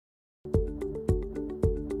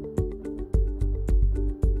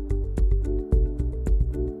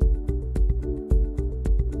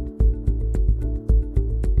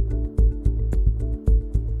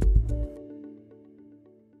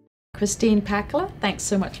Christine Pakkala, thanks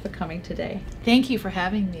so much for coming today. Thank you for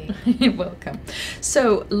having me. You're welcome.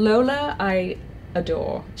 So Lola, I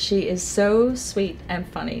adore. She is so sweet and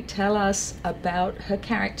funny. Tell us about her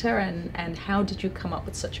character and how did you come up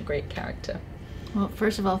with such a great character? Well,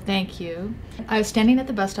 first of all, thank you. I was standing at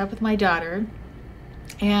the bus stop with my daughter,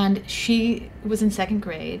 and she was in 2nd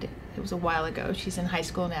grade. It was a while ago. She's in high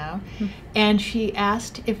school now. And she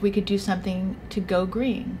asked if we could do something to go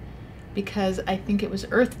green, because I think it was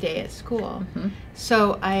Earth Day at school.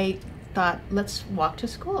 So I thought, let's walk to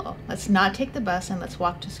school. Let's not take the bus and let's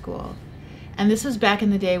walk to school. And this was back in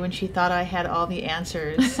the day when she thought I had all the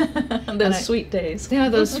answers. Those sweet days. Yeah,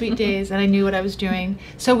 those sweet days, and I knew what I was doing.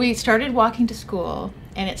 So we started walking to school,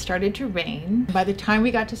 and it started to rain. By the time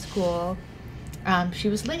we got to school, she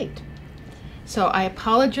was late. So I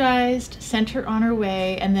apologized, sent her on her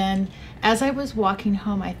way, and then as I was walking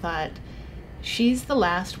home, I thought, she's the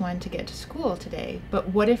last one to get to school today, but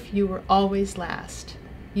what if you were always last?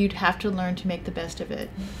 You'd have to learn to make the best of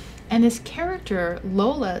it. And this character,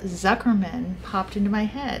 Lola Zuckerman, popped into my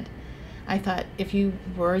head. I thought, if you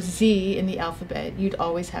were Z in the alphabet, you'd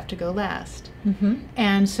always have to go last.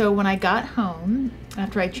 And so when I got home,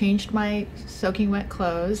 after I changed my soaking wet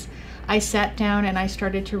clothes, I sat down and I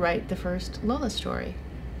started to write the first Lola story.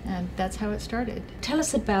 And that's how it started. Tell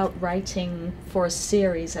us about writing for a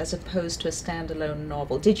series as opposed to a standalone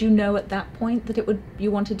novel. Did you know at that point that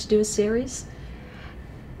you wanted to do a series?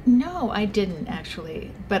 No, I didn't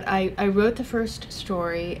actually. But I wrote the first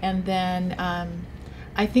story, and then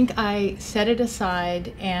I think I set it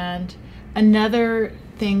aside, and another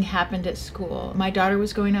thing happened at school. My daughter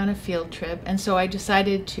was going on a field trip, and so I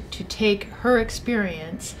decided to take her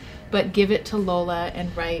experience but give it to Lola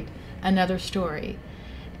and write another story.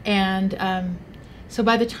 And so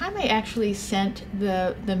by the time I actually sent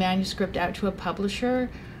the manuscript out to a publisher,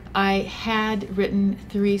 I had written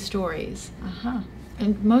 3 stories.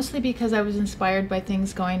 And mostly because I was inspired by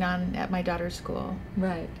things going on at my daughter's school.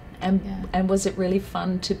 Right. And was it really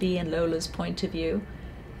fun to be in Lola's point of view?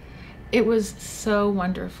 It was so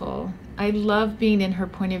wonderful. I love being in her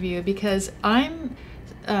point of view because I'm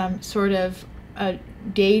sort of a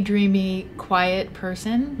daydreamy, quiet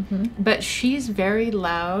person, but she's very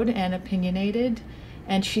loud and opinionated,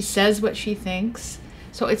 and she says what she thinks.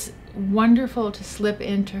 So it's wonderful to slip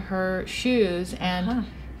into her shoes and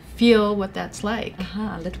feel what that's like.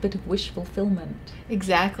 A little bit of wish fulfillment.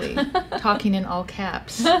 Exactly. Talking in all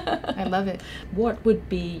caps. I love it. What would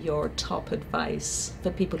be your top advice for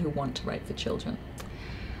people who want to write for children?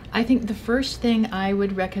 I think the first thing I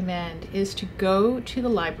would recommend is to go to the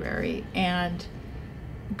library and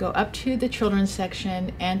go up to the children's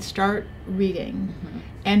section and start reading.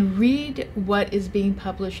 And read what is being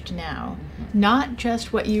published now. Not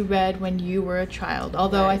just what you read when you were a child,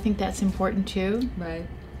 although I think that's important too.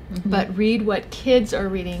 But read what kids are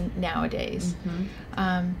reading nowadays.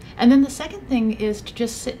 And then the second thing is to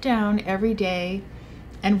just sit down every day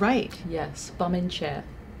and write. Yes, bum in chair.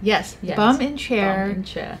 Yes, bum in chair. Bum in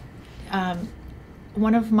chair.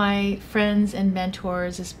 One of my friends and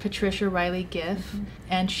mentors is Patricia Riley Giff,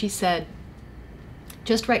 and she said,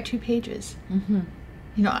 just write 2 pages.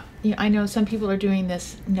 You know, I know some people are doing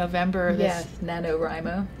this November. Yes,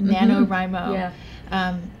 NaNoWriMo. NaNoWriMo.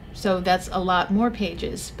 So that's a lot more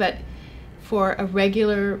pages. But for a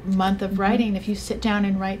regular month of writing, if you sit down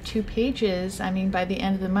and write 2 pages, I mean, by the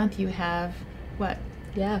end of the month you have, what?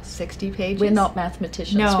 60 pages. We're not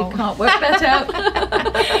mathematicians. No. We can't work that out.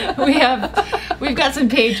 We've got some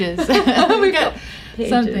pages. We've got pages.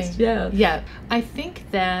 Something. Yeah. I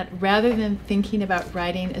think that rather than thinking about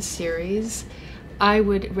writing a series, I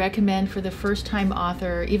would recommend for the first-time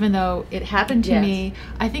author, even though it happened to me,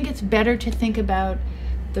 I think it's better to think about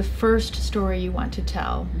the first story you want to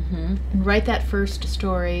tell, and write that first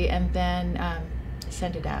story, and then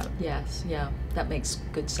send it out. Yes, that makes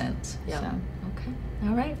good sense. So. Okay.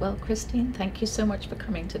 All right. Well, Christine, thank you so much for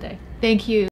coming today. Thank you.